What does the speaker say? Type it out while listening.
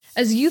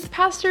As youth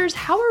pastors,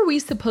 how are we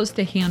supposed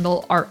to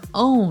handle our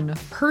own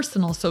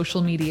personal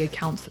social media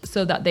accounts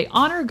so that they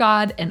honor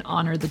God and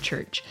honor the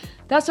church?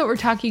 That's what we're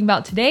talking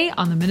about today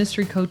on the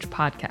Ministry Coach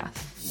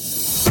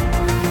Podcast.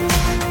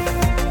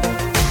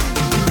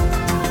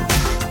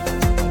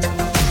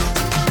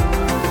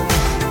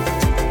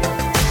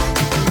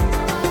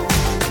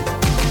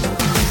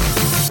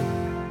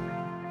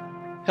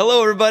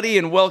 Hello, everybody,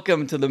 and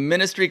welcome to the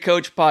Ministry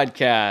Coach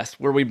Podcast,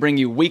 where we bring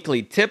you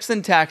weekly tips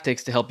and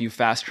tactics to help you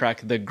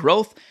fast-track the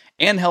growth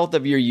and health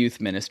of your youth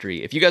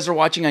ministry. If you guys are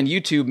watching on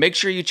YouTube, make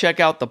sure you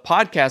check out the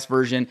podcast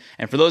version.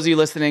 And for those of you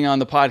listening on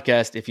the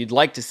podcast, if you'd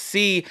like to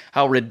see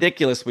how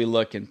ridiculous we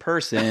look in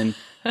person,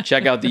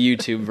 check out the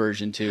YouTube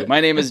version too. My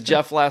name is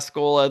Jeff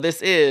Lascola.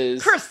 This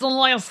is Kristen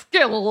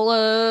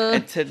Lascola.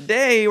 And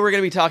today we're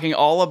going to be talking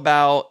all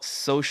about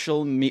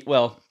social media.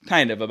 Well,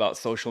 kind of about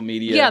social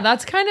media. Yeah,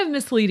 that's kind of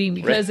misleading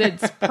because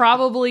it's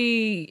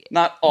probably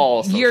not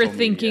all social you're media.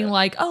 thinking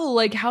like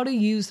how to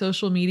use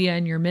social media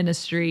in your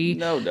ministry.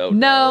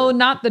 No,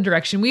 not the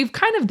direction. We've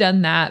kind of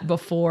done that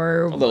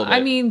before. A little bit.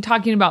 I mean,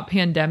 talking about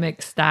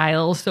pandemic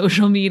style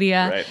social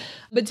media. Right.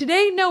 But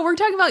today, no, we're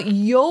talking about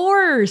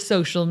your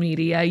social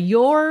media,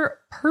 your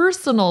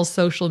personal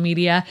social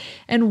media,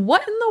 and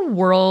what in the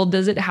world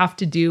does it have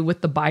to do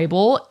with the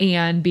Bible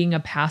and being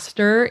a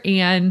pastor,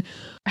 and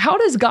how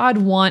does God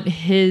want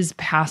his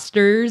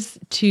pastors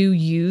to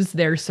use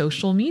their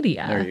social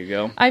media? There you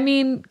go. I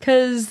mean,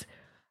 because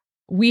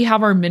we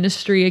have our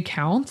ministry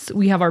accounts,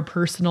 we have our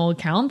personal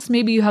accounts.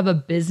 Maybe you have a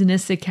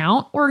business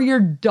account, or your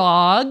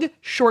dog,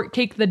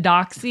 Shortcake the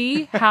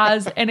Doxy,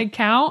 has an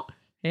account.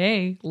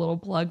 Hey, little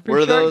plug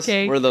for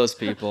Shortcake. We're those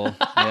people.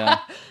 Yeah.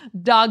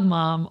 Dog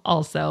mom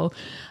also.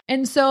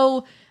 And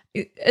so,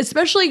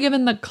 especially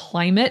given the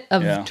climate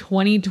of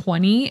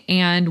 2020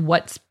 and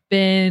what's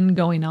been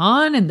going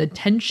on and the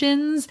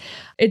tensions,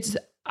 it's,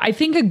 I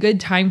think, a good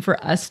time for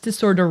us to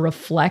sort of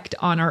reflect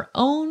on our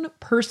own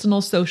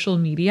personal social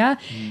media.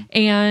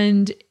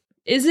 And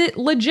is it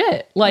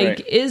legit? Like,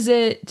 right. Is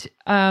it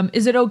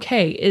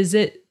okay? Is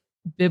it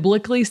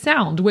biblically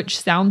sound, which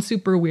sounds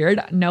super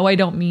weird. No, I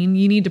don't mean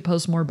you need to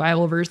post more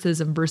Bible verses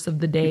and verse of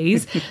the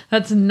days.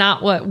 That's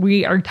not what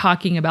we are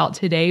talking about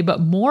today, but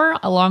more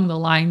along the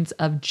lines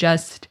of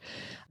just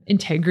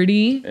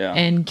integrity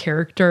and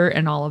character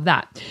and all of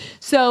that.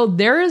 So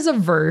there is a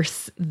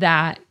verse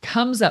that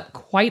comes up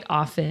quite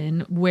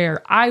often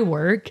where I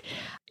work,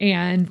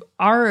 and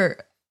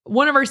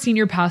one of our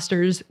senior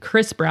pastors,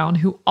 Chris Brown,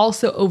 who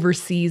also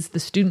oversees the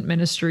student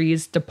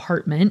ministries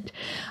department,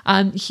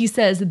 he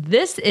says,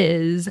 this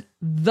is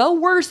the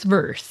worst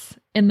verse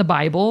in the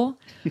Bible,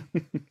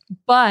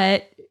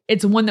 but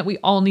it's one that we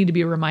all need to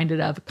be reminded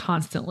of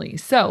constantly.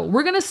 So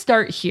we're going to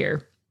start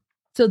here.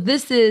 So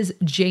this is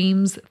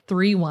James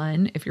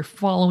 3:1, if you're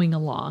following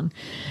along.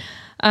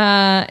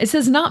 It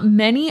says, not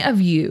many of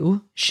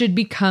you should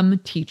become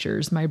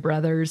teachers, my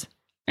brothers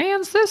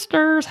and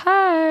sisters.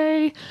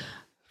 Hey.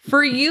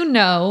 For you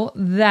know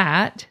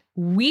that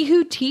we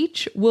who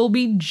teach will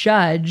be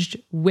judged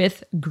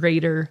with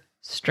greater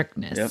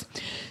strictness. Yep.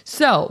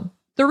 So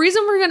the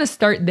reason we're going to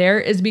start there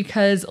is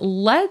because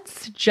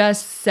let's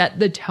just set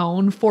the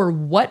tone for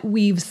what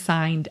we've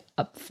signed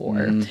up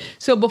for.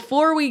 So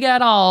before we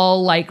get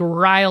all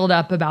riled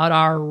up about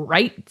our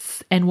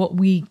rights and what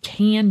we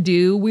can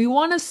do, we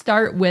want to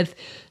start with,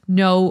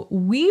 no,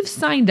 we've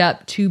signed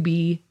up to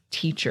be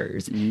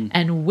teachers.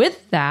 And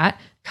with that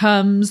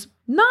comes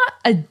not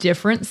a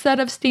different set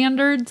of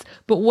standards,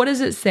 but what does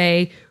it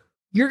say?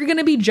 You're going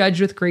to be judged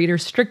with greater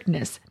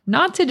strictness,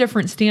 not to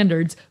different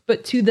standards,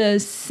 but to the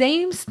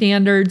same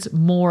standards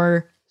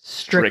more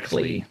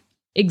strictly.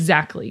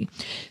 Exactly.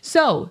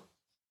 So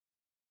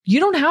you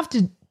don't have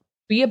to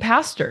be a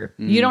pastor.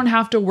 You don't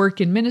have to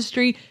work in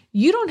ministry.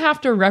 You don't have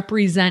to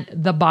represent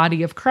the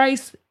body of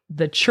Christ,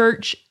 the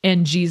church,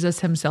 and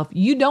Jesus himself.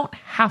 You don't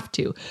have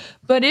to.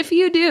 But if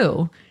you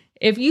do,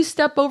 if you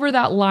step over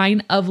that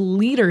line of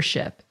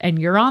leadership and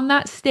you're on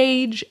that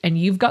stage and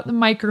you've got the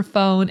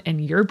microphone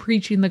and you're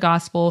preaching the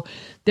gospel,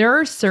 there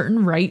are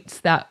certain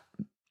rights that,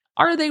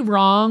 are they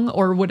wrong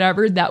or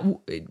whatever, that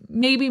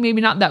maybe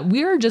not, that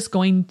we're just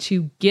going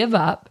to give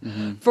up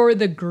for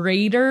the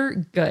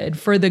greater good,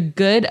 for the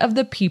good of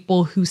the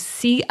people who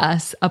see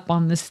us up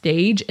on the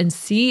stage and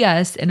see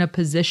us in a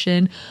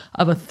position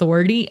of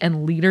authority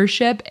and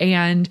leadership.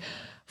 And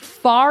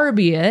far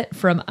be it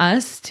from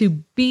us to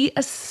be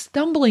a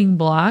stumbling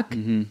block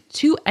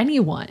to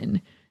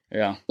anyone.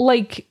 Yeah.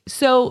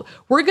 So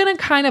we're going to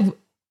kind of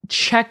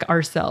check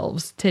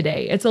ourselves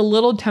today. It's a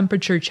little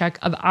temperature check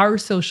of our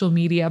social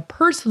media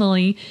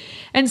personally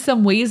and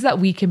some ways that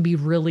we can be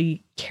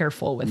really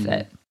careful with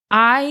it.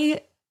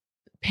 I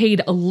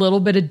paid a little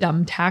bit of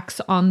dumb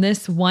tax on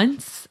this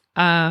once.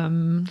 I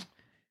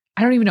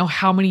don't even know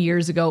how many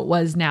years ago it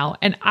was now.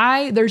 And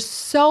there's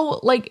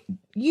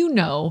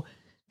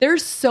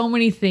so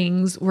many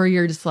things where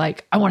you're just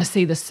like, I want to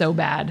say this so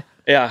bad.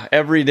 Yeah,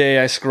 every day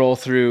I scroll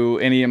through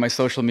any of my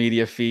social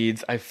media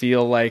feeds, I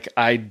feel like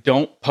I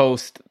don't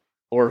post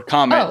or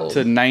comment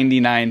to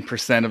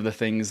 99% of the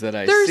things that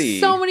I see. There's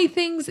so many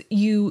things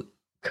you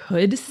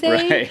could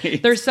say.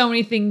 Right. There's so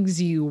many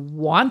things you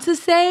want to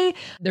say.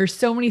 There's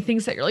so many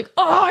things that you're like,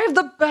 oh, I have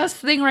the best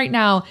thing right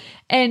now.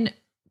 And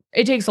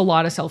it takes a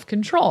lot of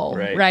self-control,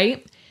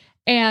 right?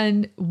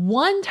 And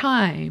one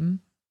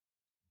time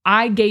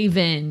I gave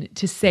in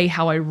to say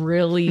how I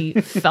really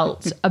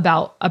felt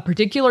about a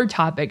particular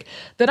topic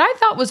that I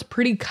thought was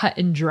pretty cut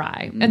and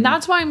dry. And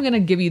that's why I'm going to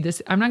give you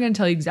this. I'm not going to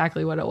tell you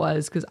exactly what it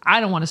was because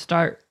I don't want to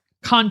start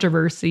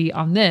controversy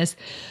on this,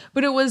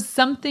 but it was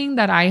something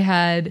that I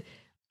had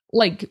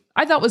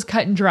I thought was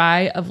cut and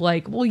dry of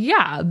well,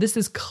 yeah, this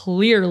is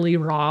clearly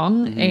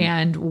wrong.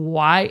 And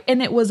why?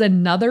 And it was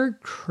another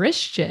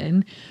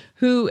Christian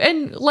who,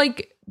 and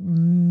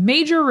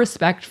major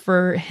respect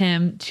for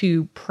him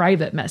to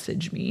private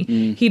message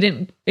me. He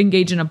didn't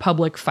engage in a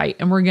public fight.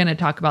 And we're going to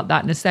talk about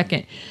that in a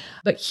second.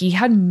 But he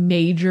had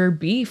major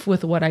beef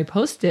with what I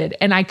posted.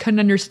 And I couldn't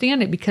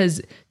understand it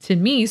because to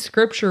me,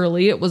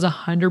 scripturally, it was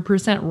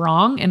 100%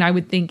 wrong. And I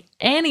would think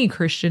any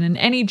Christian in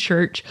any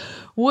church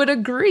would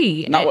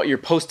agree. Not what you're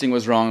posting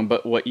was wrong,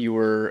 but what you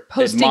were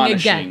posting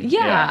admonishing. Again.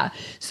 Yeah.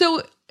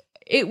 So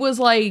it was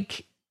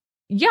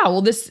yeah,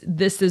 well, this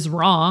is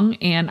wrong.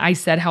 And I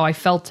said how I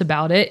felt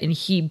about it. And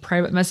he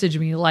private messaged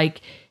me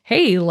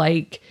hey,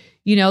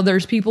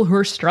 there's people who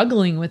are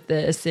struggling with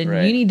this and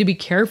you need to be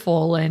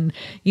careful. And,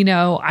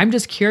 I'm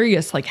just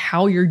curious,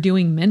 how you're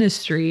doing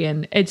ministry.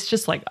 And it's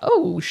just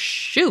oh,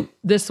 shoot,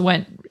 this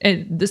went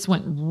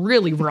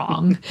really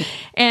wrong.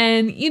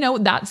 And,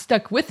 that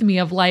stuck with me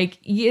of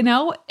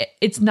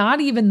it's not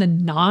even the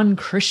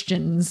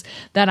non-Christians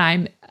that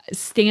I'm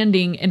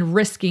standing and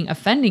risking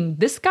offending.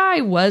 This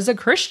guy was a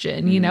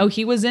Christian,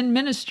 he was in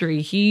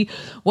ministry. He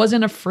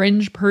wasn't a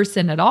fringe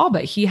person at all,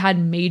 but he had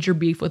major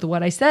beef with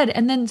what I said.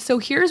 And then, so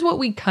here's what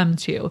we come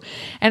to.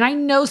 And I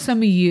know some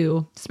of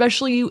you,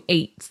 especially you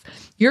 8s,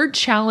 you're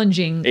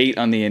challenging 8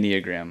 on the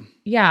Enneagram.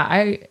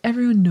 Yeah.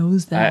 Everyone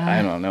knows that.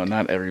 I don't know.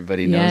 Not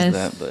everybody knows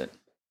that, but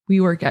we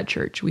work at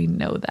church. We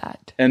know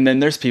that. And then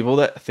there's people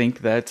that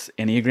think that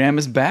Enneagram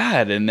is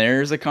bad. And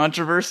there's a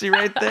controversy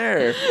right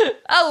there.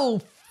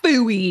 Oh,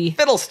 phooey.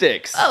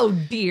 Fiddlesticks. Oh,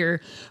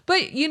 dear.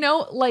 But,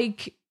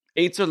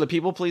 8s are the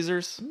people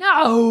pleasers?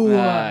 No.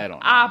 I don't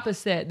know.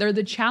 Opposite. They're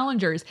the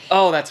challengers.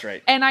 Oh, that's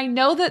right. And I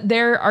know that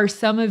there are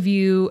some of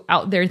you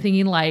out there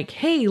thinking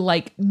hey,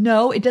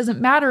 no, it doesn't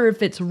matter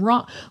if it's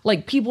wrong.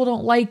 People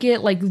don't like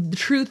it. The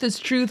truth is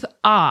truth.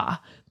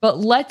 But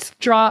let's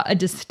draw a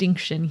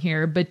distinction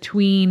here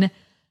between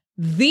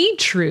the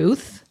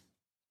truth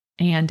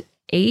and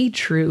a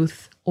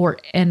truth or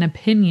an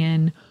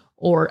opinion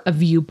or a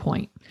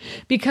viewpoint.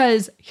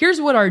 Because here's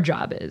what our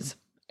job is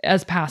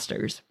as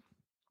pastors.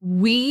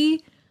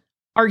 We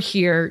are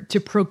here to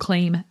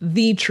proclaim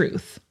the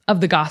truth of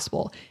the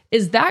gospel.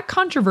 Is that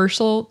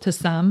controversial to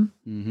some?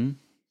 Mm-hmm.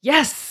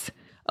 Yes.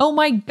 Oh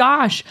my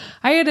gosh.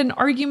 I had an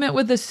argument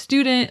with a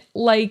student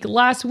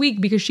last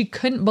week because she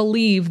couldn't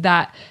believe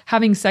that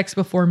having sex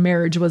before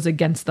marriage was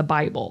against the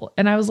Bible.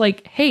 And I was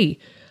hey,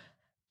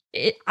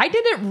 I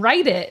didn't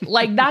write it.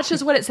 That's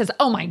just what it says.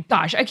 Oh my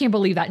gosh, I can't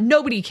believe that.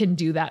 Nobody can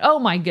do that. Oh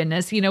my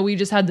goodness. We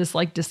just had this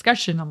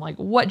discussion. I'm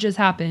what just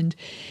happened?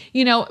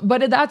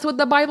 But that's what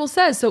the Bible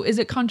says. So is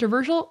it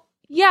controversial?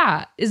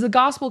 Yeah. Is the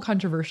gospel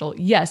controversial?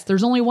 Yes.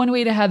 There's only one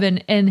way to heaven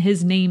and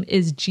his name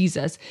is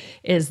Jesus.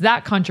 Is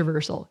that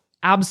controversial?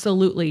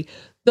 Absolutely.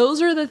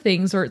 Those are the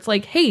things where it's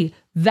hey,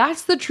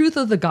 that's the truth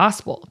of the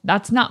gospel.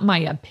 That's not my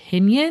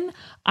opinion.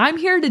 I'm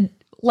here to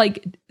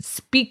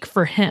speak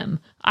for him.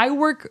 I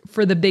work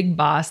for the big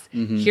boss.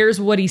 Mm-hmm.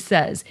 Here's what he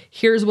says.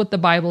 Here's what the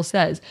Bible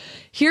says.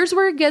 Here's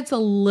where it gets a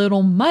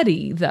little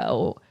muddy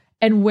though,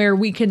 and where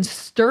we can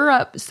stir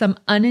up some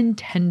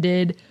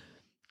unintended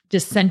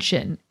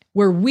dissension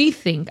where we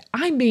think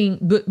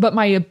but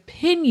my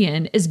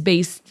opinion is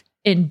based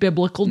in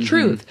biblical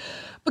truth.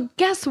 But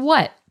guess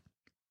what?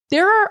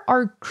 There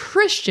are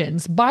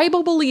Christians,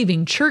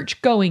 Bible-believing,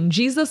 church-going,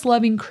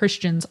 Jesus-loving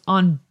Christians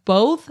on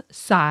both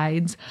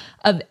sides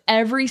of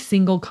every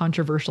single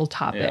controversial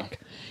topic.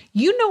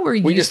 Yeah.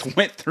 We just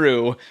went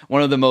through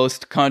one of the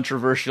most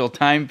controversial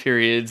time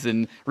periods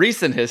in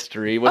recent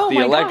history with the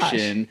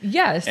election. Gosh.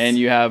 Yes. And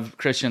you have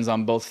Christians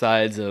on both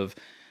sides of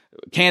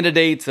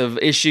candidates, of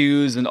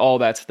issues and all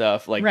that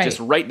stuff, just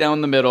right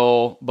down the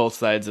middle, both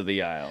sides of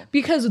the aisle.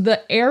 Because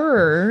the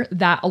error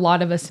that a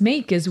lot of us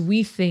make is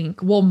we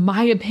think, well,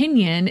 my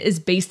opinion is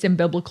based in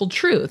biblical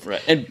truth.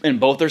 Right. And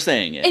both are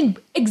saying it.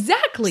 And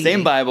exactly.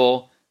 Same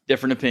Bible,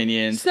 different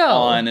opinions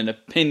on an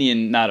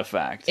opinion, not a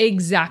fact.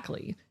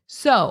 Exactly.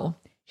 So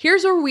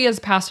here's where we as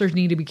pastors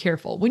need to be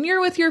careful. When you're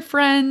with your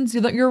friends,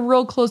 your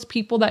real close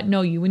people that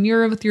know you, when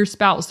you're with your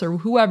spouse or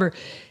whoever,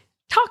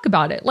 talk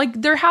about it.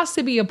 There has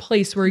to be a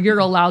place where you're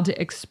allowed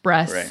to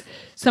express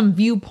some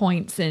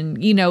viewpoints and,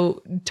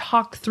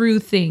 talk through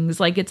things.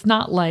 It's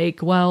not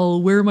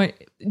well,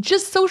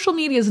 just social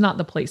media is not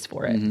the place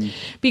for it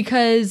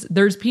because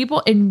there's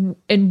people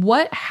and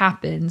what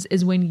happens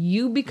is when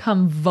you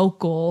become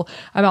vocal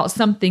about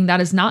something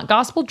that is not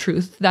gospel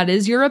truth, that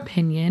is your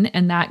opinion,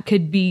 and that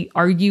could be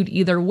argued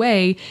either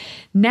way.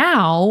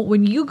 Now,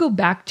 when you go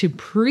back to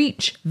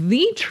preach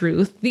the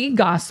truth, the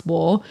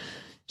gospel,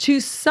 to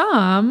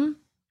some,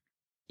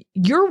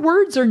 your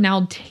words are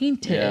now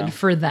tainted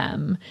for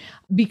them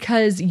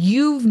because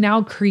you've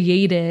now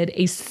created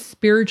a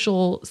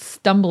spiritual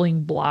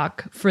stumbling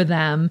block for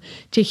them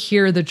to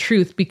hear the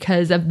truth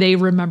because of they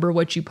remember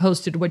what you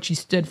posted, what you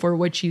stood for,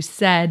 what you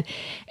said.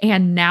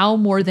 And now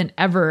more than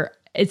ever,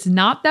 it's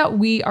not that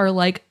we are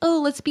like, oh,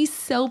 let's be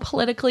so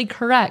politically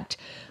correct.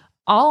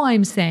 All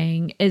I'm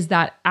saying is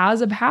that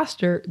as a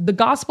pastor, the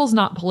gospel's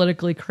not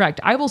politically correct.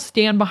 I will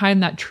stand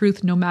behind that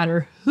truth no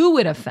matter who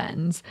it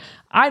offends.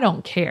 I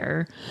don't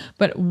care.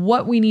 But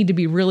what we need to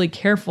be really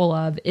careful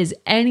of is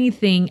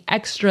anything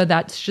extra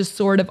that's just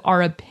sort of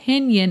our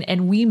opinion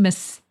and we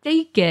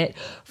mistake it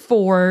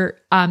for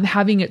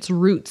having its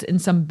roots in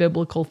some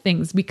biblical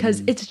things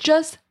because it's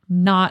just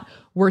not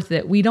worth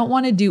it. We don't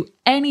want to do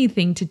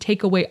anything to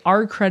take away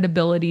our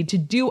credibility to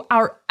do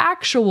our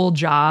actual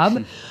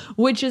job,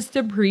 which is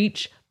to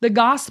preach the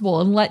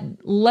gospel, and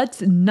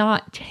let's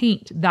not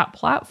taint that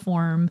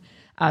platform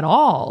at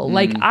all.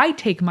 Like I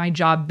take my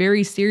job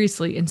very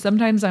seriously. And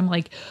sometimes I'm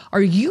like,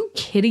 are you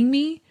kidding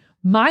me?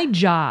 My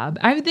job,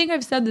 I think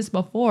I've said this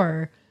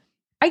before,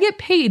 I get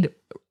paid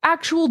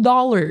actual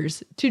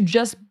dollars to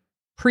just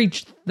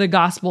preach the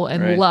gospel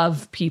and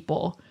love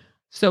people.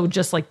 So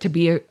just like to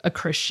be a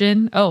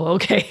Christian, oh,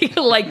 okay.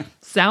 Like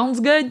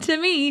sounds good to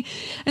me.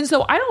 And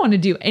so I don't want to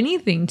do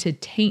anything to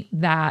taint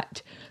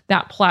that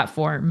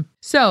platform.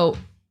 So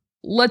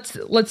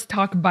let's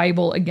talk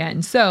Bible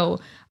again. So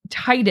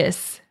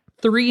Titus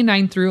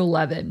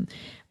 3:9-11,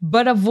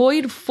 but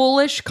avoid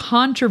foolish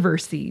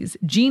controversies,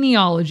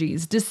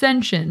 genealogies,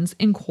 dissensions,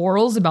 and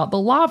quarrels about the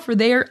law, for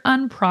they are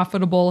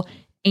unprofitable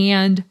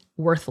and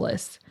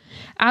worthless.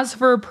 As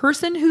for a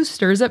person who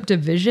stirs up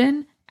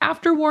division,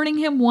 after warning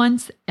him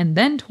once and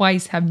then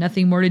twice, have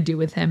nothing more to do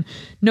with him,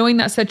 knowing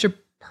that such a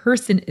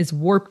person is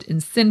warped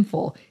and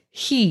sinful.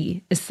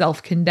 He is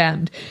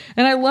self-condemned.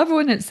 And I love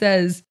when it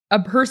says a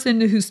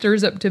person who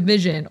stirs up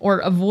division or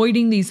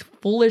avoiding these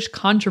foolish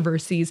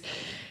controversies.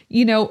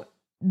 You know,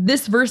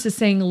 this verse is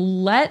saying,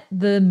 let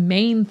the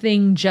main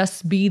thing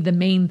just be the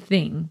main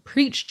thing.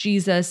 Preach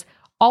Jesus.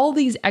 All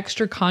these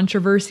extra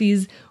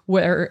controversies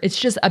where it's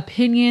just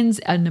opinions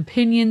and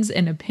opinions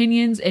and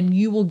opinions, and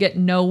you will get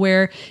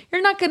nowhere.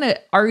 You're not going to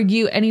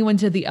argue anyone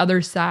to the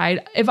other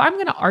side. If I'm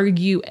going to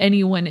argue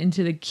anyone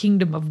into the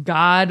kingdom of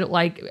God,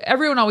 like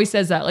everyone always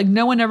says that, like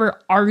no one ever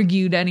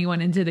argued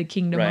anyone into the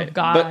kingdom of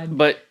God.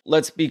 But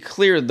let's be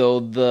clear though,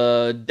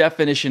 the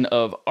definition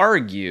of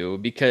argue,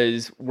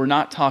 because we're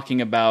not talking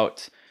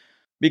about,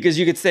 because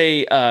you could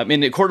say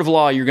in the court of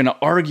law, you're going to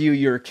argue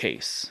your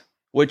case.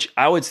 Which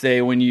I would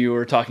say when you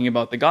were talking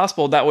about the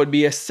gospel, that would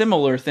be a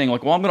similar thing.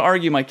 Like, well, I'm going to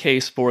argue my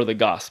case for the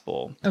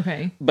gospel.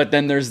 Okay. But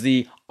then there's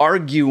the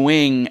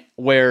arguing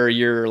where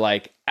you're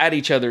like at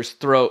each other's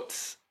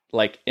throats,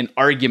 like an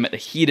argument, a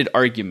heated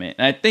argument.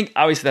 And I think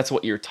obviously that's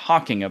what you're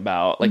talking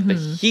about, like the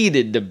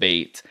heated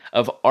debate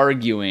of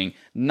arguing,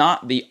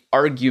 not the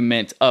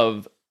argument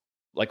of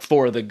like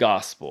for the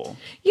gospel.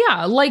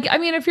 Yeah. Like, I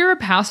mean, if you're a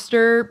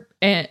pastor,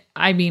 and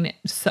I mean,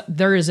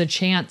 there is a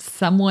chance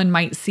someone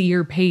might see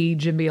your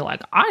page and be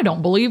like, I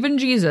don't believe in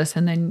Jesus.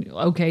 And then,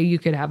 okay, you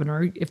could have an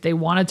argument if they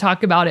want to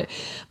talk about it.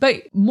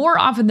 But more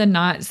often than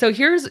not, so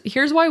here's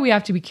why we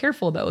have to be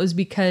careful though, is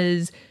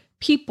because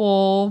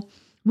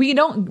we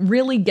don't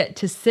really get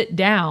to sit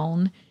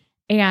down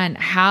and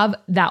have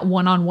that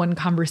one-on-one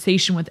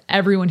conversation with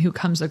everyone who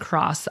comes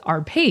across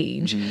our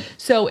page.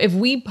 So if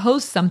we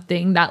post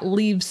something that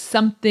leaves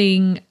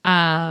something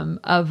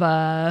of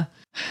a,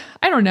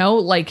 I don't know,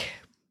 like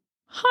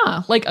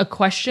a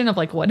question of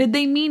like, what did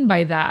they mean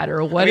by that?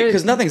 Or what?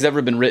 Because nothing's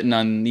ever been written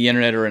on the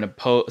internet or in a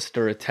post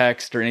or a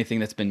text or anything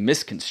that's been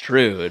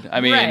misconstrued. I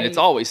mean, it's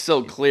always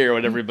so clear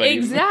what everybody...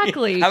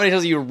 Exactly. How many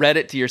times have you read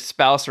it to your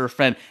spouse or a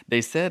friend?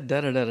 They said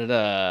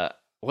da-da-da-da-da.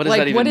 What does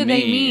that even mean? What do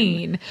they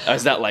mean?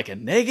 Is that like a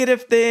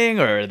negative thing,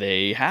 or are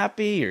they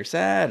happy or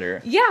sad?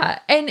 Or yeah,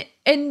 and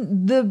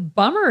the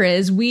bummer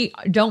is we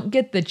don't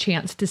get the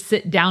chance to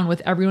sit down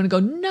with everyone and go,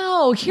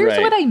 no, here's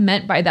what I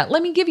meant by that.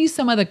 Let me give you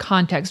some of the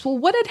context. Well,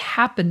 what had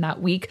happened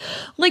that week?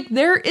 Like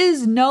there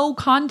is no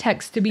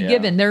context to be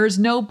given. There is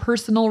no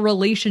personal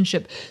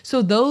relationship.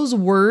 So those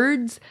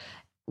words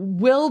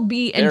will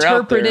be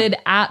interpreted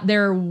at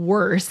their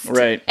worst.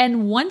 Right.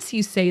 And once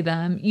you say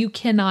them, you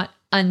cannot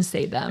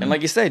unsay them. And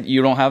like you said,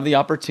 you don't have the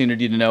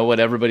opportunity to know what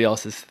everybody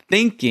else is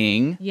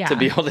thinking to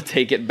be able to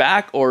take it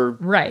back or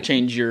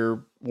change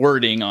your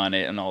wording on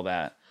it and all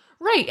that.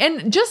 Right.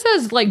 And just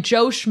as like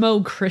Joe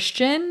Schmo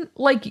Christian,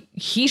 like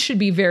he should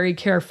be very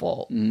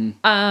careful.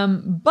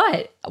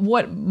 But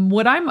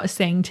what I'm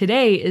saying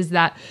today is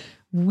that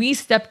we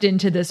stepped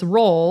into this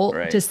role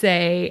to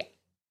say,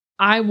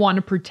 I want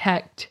to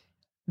protect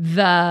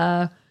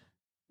the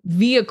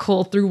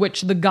vehicle through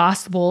which the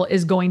gospel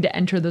is going to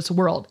enter this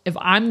world. If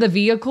I'm the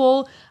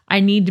vehicle, I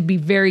need to be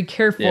very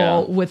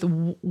careful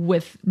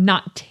with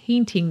not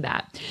tainting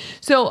that.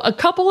 So a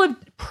couple of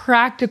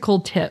practical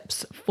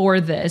tips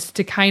for this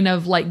to kind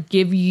of like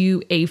give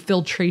you a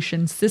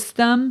filtration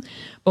system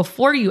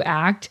before you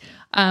act.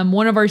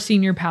 One of our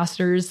senior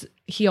pastors,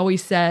 he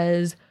always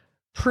says,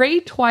 pray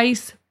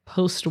twice,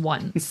 post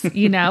once,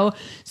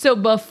 So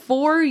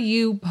before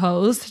you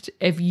post,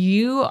 if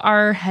you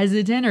are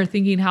hesitant or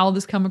thinking how will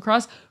this come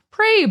across,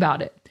 pray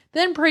about it.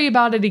 Then pray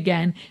about it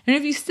again. And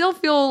if you still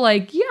feel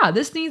like, yeah,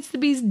 this needs to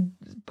be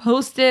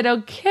posted,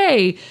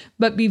 okay,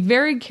 but be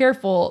very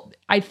careful.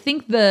 I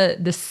think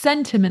the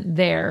sentiment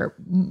there,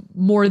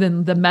 more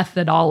than the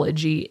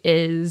methodology,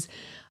 is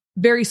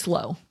very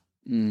slow.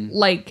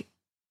 Like,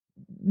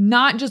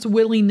 not just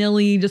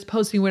willy-nilly, just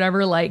posting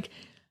whatever. Like,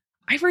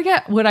 I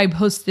forget what I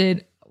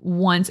posted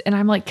once, and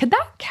I'm like, could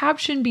that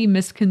caption be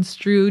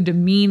misconstrued to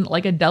mean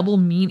like a double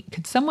mean?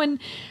 Could someone?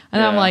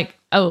 And I'm like,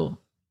 oh,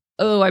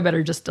 I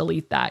better just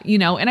delete that,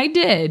 and I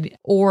did.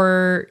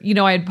 Or,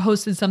 I had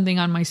posted something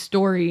on my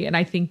story and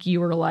I think you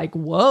were like,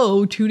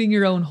 whoa, tooting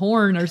your own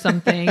horn or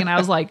something. And I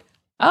was like,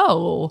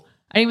 oh,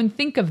 I didn't even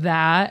think of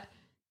that.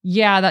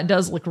 Yeah, that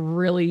does look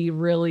really,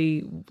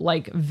 really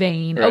like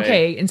vain. Right.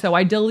 Okay. And so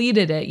I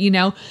deleted it,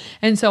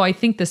 And so I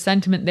think the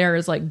sentiment there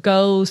is like,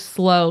 go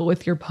slow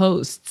with your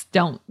posts.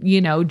 Don't,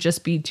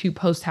 just be too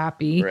post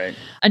happy. Right.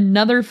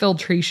 Another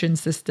filtration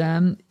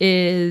system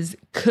is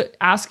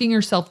asking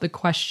yourself the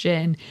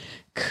question,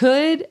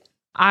 could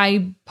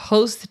I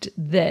post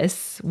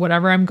this,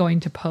 whatever I'm going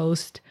to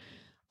post,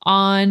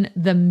 on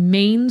the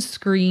main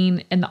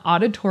screen in the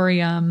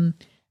auditorium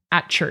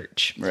at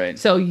church? Right.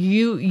 So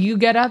you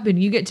get up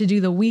and you get to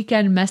do the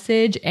weekend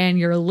message and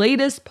your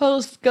latest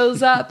post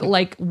goes up.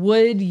 Like,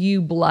 would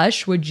you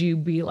blush? Would you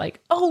be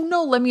like, oh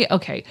no,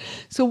 okay.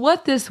 So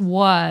what this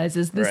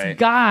is this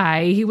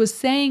guy, he was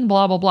saying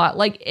blah, blah, blah.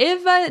 Like,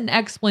 if an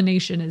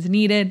explanation is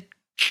needed,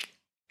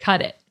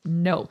 cut it.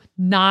 No,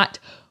 not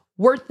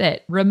worth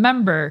it.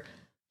 Remember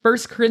 1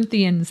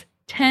 Corinthians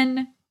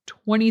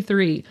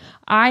 10:23.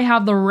 I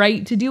have the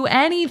right to do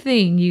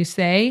anything you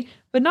say,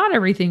 but not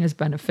everything is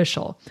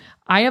beneficial.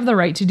 I have the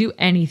right to do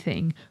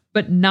anything,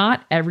 but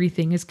not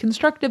everything is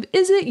constructive.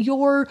 Is it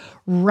your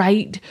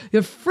right,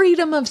 your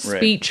freedom of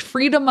speech,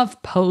 freedom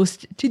of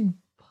post to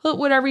put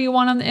whatever you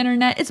want on the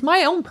internet? It's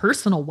my own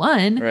personal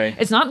one. Right.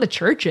 It's not the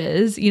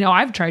church's.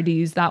 I've tried to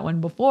use that one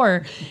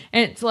before.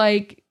 And it's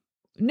like,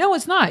 no,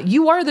 it's not.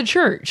 You are the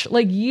church.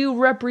 Like, you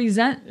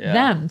represent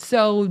them.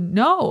 So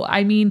no,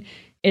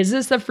 is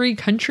this a free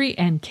country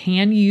and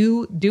can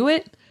you do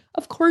it?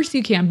 Of course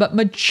you can, but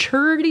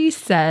maturity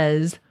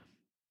says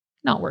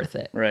not worth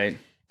it. Right.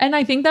 And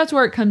I think that's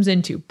where it comes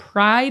into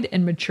pride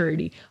and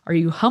maturity. Are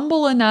you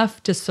humble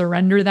enough to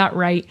surrender that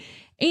right?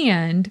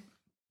 And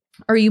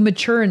are you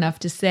mature enough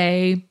to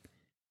say,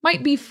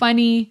 might be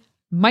funny,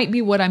 might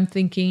be what I'm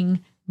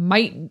thinking,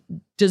 might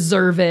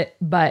deserve it,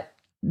 but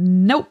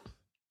nope.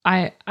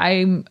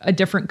 I'm a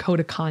different code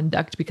of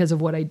conduct because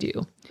of what I do.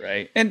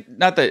 Right. And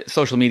not that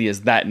social media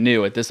is that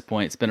new at this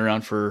point. It's been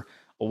around for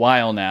a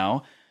while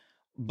now.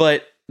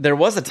 But there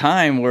was a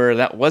time where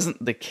that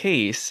wasn't the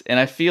case. And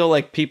I feel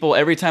like people,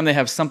 every time they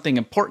have something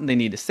important they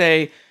need to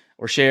say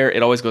or share,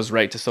 it always goes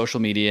right to social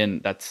media.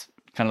 And that's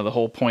kind of the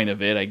whole point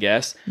of it, I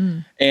guess.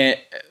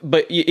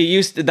 But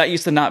that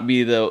used to not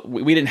be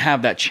we didn't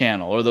have that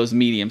channel or those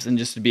mediums, and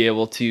just to be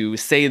able to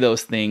say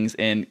those things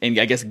and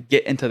I guess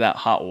get into that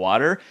hot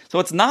water. So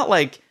it's not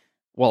like,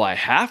 well, I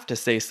have to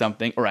say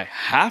something or I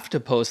have to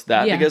post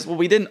that because,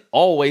 we didn't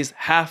always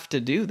have to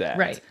do that.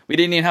 Right. We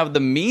didn't even have the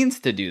means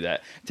to do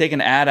that. Take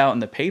an ad out in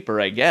the paper,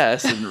 I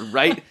guess, and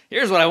write,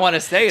 here's what I want to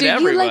say to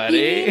everybody.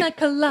 Do you like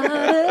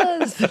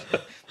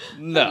coladas?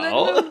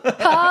 No.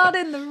 Caught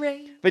in the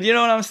rain. But you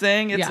know what I'm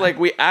saying? It's like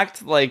we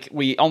act like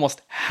we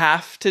almost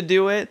have to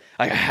do it.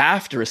 Like, I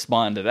have to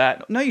respond to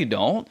that. No, you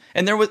don't.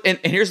 And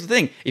here's the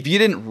thing. If you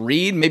didn't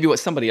read maybe what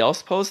somebody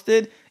else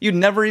posted, you'd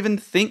never even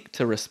think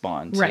to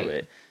respond to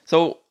it.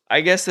 So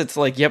I guess it's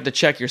like you have to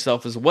check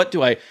yourself as, what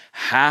do I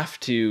have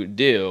to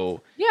do?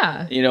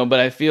 Yeah. But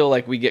I feel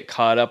like we get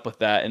caught up with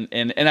that.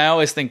 And I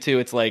always think too,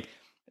 it's like,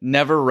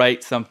 never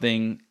write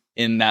something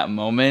in that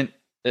moment.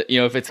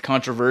 If it's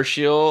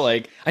controversial,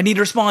 like, I need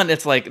to respond.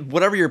 It's like,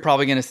 whatever you're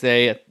probably going to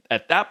say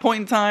at that point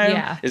in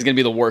time is going to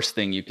be the worst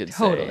thing you could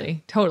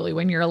say. Totally.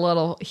 When you're a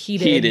little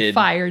heated,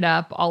 fired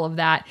up, all of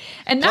that.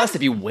 And plus,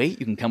 if you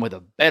wait, you can come with a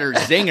better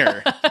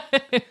zinger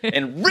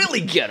and really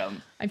get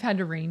them. I've had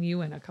to rein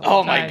you in a couple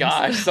times. Oh my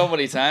gosh, so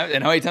many times.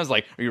 And how many times,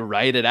 like, you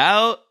write it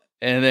out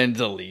and then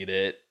delete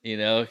it,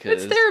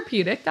 It's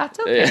therapeutic. That's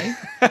okay.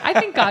 I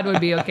think God would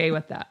be okay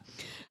with that.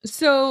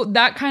 So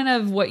that kind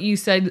of what you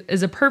said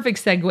is a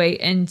perfect segue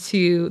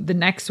into the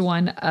next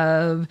one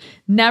of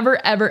never,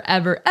 ever,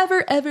 ever,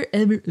 ever, ever,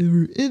 ever,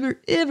 ever, ever,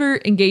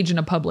 ever engage in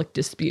a public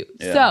dispute.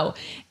 Yeah. So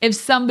if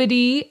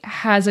somebody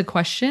has a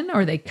question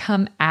or they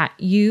come at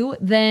you,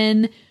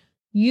 then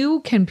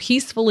you can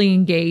peacefully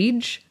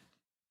engage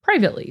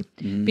privately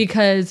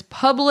because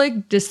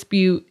public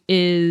dispute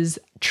is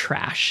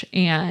trash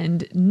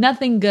and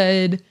nothing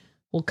good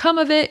will come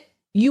of it.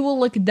 You will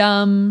look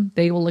dumb.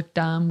 They will look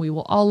dumb. We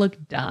will all look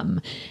dumb.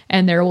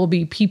 And there will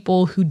be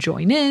people who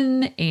join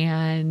in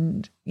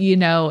and, we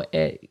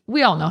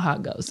all know how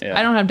it goes. Yeah.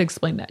 I don't have to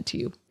explain that to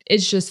you.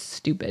 It's just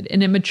stupid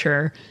and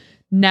immature.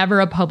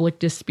 Never a public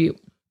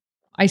dispute.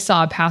 I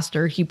saw a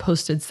pastor, he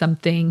posted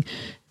something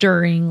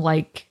during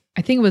like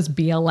I think it was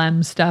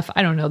BLM stuff.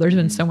 I don't know. There's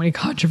been so many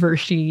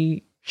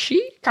controversy.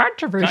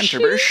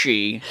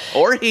 Controversy.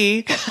 Or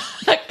he.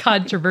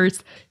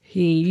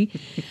 Controversy.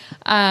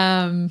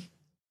 That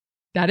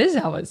is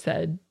how it's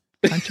said.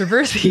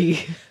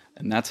 Controversy.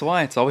 And that's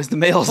why it's always the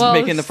males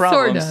making the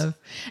problems. Sort of.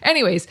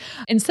 Anyways,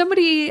 and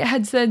somebody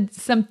had said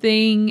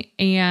something,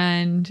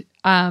 and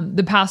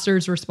the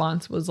pastor's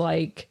response was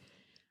like,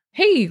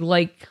 hey,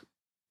 like,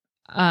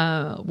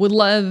 would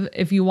love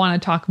if you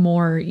want to talk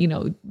more,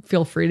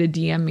 feel free to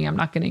DM me. I'm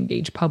not going to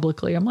engage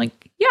publicly. I'm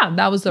like, yeah,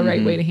 that was the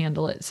right way to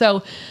handle it.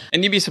 So,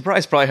 and you'd be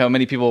surprised probably how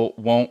many people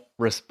won't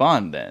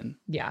respond then.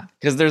 Yeah.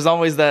 Because there's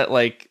always that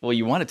like, well,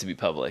 you want it to be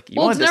public.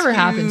 You want it's never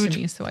happened to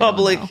me, so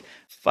public I don't know.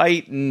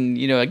 fight,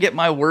 and I get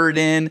my word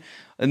in,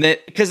 and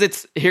that because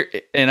it's here,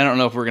 and I don't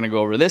know if we're going to go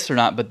over this or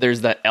not, but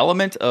there's that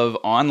element of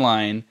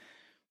online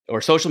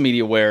or social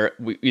media where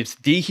it's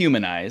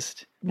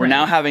dehumanized. We're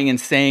now having and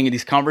saying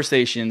these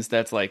conversations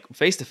that's like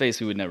face to face.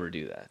 We would never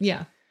do that.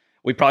 Yeah.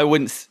 We probably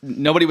wouldn't.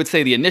 Nobody would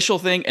say the initial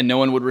thing, and no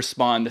one would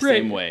respond the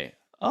same way.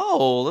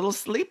 Oh, little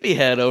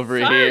sleepyhead over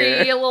here.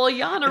 Sorry, a little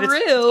yawnaroo.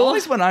 It's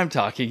always when I'm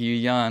talking, you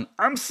yawn.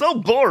 I'm so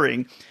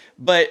boring.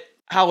 But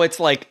how it's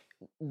like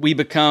we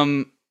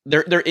become,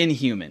 they're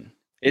inhuman.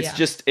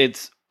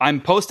 It's I'm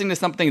posting to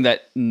something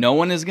that no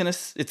one is going to,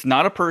 it's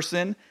not a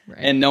person,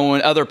 and no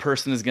other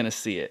person is going to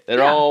see it.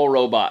 They're all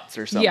robots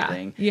or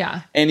something.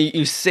 Yeah. And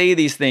you say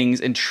these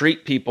things and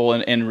treat people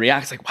and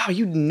react. It's like, wow,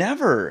 you'd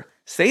never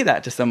say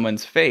that to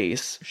someone's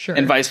face. Sure.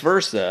 And vice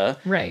versa.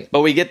 Right.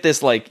 But we get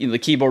this like the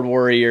keyboard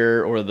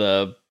warrior or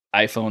the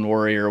iPhone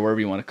warrior or whatever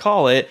you want to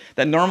call it,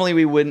 that normally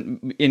we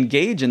wouldn't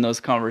engage in those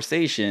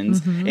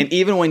conversations. Mm-hmm. And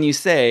even when you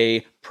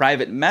say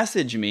private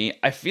message me,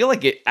 I feel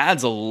like it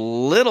adds a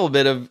little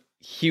bit of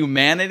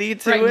humanity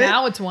to it. Right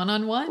now it's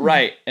one-on-one.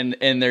 Right. And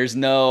there's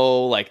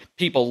no like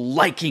people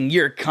liking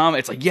your comment.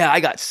 It's like, yeah, I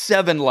got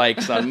 7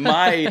 likes on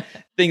my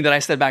thing that I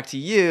said back to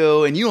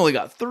you, and you only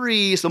got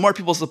 3, so more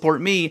people support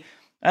me.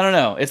 I don't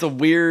know. It's a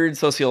weird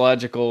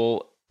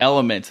sociological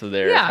element to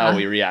there, how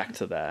we react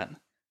to that.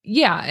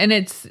 Yeah, and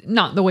it's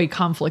not the way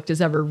conflict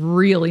is ever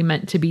really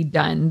meant to be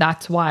done.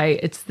 That's why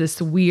it's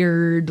this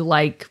weird,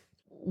 like,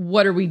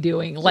 what are we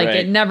doing? Like,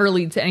 it never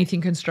leads to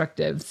anything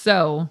constructive.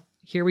 So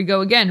here we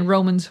go again.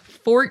 Romans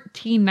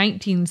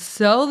 14:19.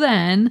 So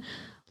then,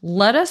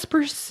 let us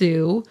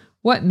pursue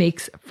what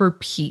makes for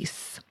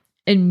peace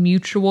and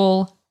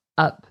mutual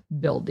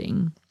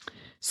upbuilding.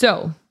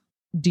 So,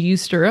 do you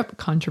stir up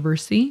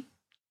controversy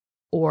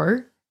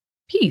or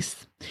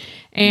peace?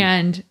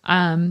 And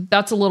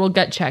that's a little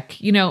gut check.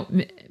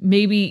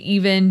 Maybe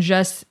even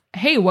just,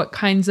 hey, what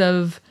kinds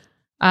of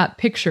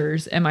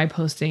pictures am I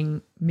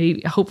posting?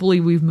 Maybe, hopefully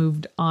we've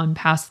moved on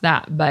past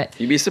that, but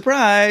you'd be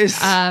surprised.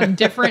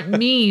 Different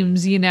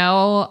memes,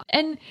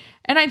 and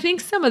I think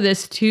some of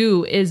this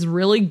too is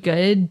really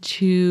good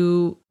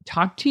to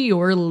talk to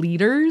your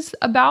leaders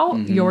about,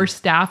 your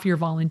staff, your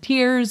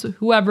volunteers,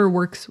 whoever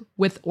works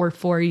with or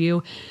for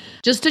you,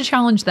 just to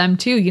challenge them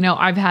too.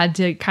 I've had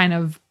to kind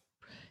of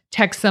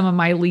text some of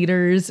my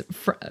leaders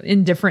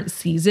in different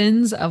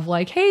seasons of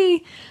like,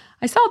 hey,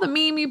 I saw the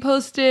meme you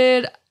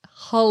posted,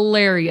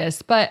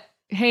 hilarious, but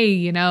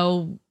hey,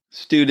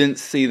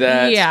 students see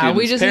that. Yeah,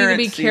 we just need to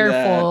be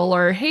careful. That.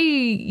 Or,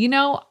 hey,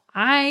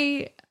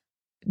 I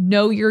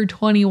know you're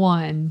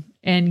 21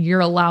 and you're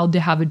allowed to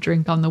have a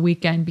drink on the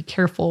weekend. Be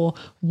careful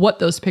what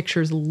those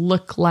pictures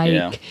look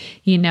like.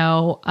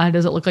 Yeah.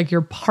 Does it look like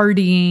you're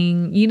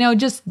partying?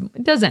 Just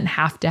it doesn't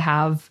have to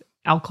have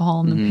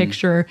alcohol in the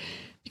picture,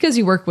 because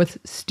you work with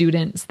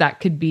students that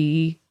could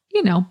be,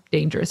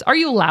 dangerous. Are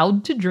you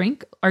allowed to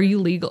drink? Are you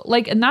legal?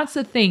 Like, and that's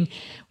the thing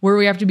where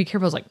we have to be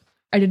careful. It's like,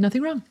 I did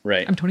nothing wrong.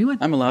 Right. I'm 21.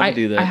 I'm allowed to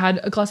do that. I had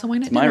a glass of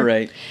wine at dinner. It's my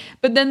right.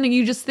 But then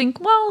you just think,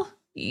 well,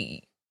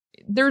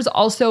 there's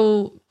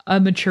also a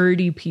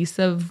maturity piece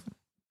of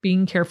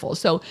being careful.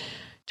 So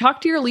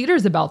talk to your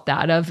leaders about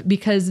that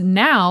because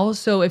now,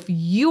 so if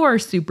you are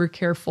super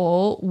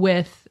careful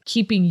with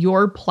keeping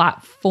your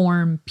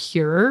platform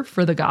pure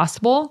for the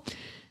gospel,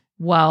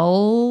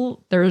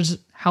 well, there's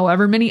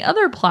however many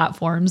other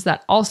platforms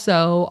that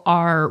also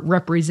are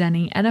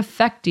representing and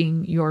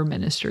affecting your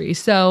ministry.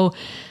 So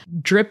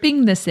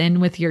dripping this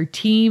in with your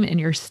team and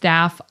your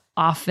staff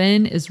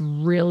often is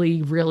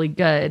really, really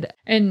good.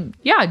 And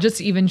yeah, just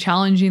even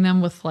challenging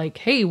them with like,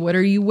 hey, what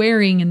are you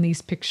wearing in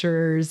these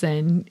pictures?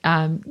 And,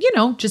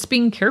 just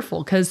being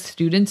careful because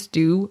students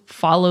do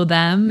follow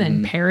them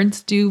and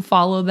parents do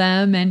follow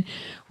them. And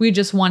we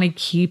just want to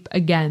keep,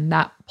 again,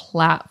 that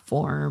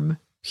platform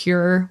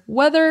pure,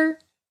 whether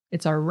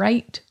it's our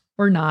right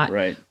or not.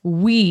 Right.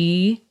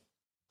 We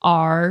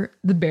are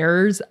the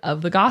bearers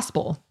of the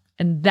gospel.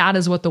 And that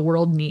is what the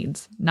world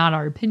needs. Not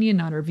our opinion,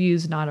 not our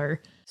views, not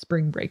our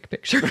spring break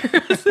pictures.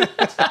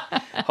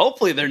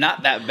 Hopefully they're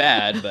not that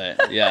bad,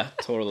 but yeah,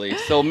 totally.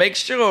 So make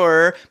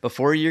sure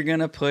before you're going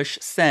to push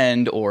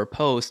send or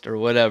post or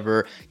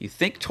whatever, you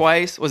think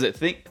twice.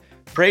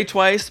 Pray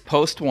twice,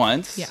 post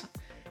once. Yeah.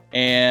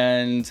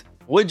 And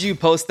would you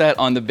post that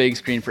on the big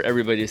screen for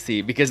everybody to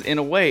see? Because in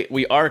a way,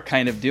 we are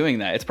kind of doing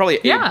that. It's probably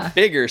a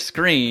bigger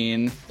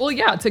screen. Well,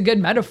 yeah, it's a good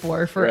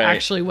metaphor for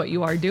actually what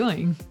you are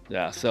doing.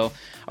 Yeah. So,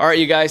 all right,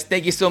 you guys,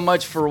 thank you so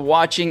much for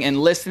watching and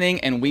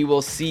listening, and we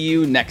will see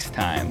you next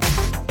time.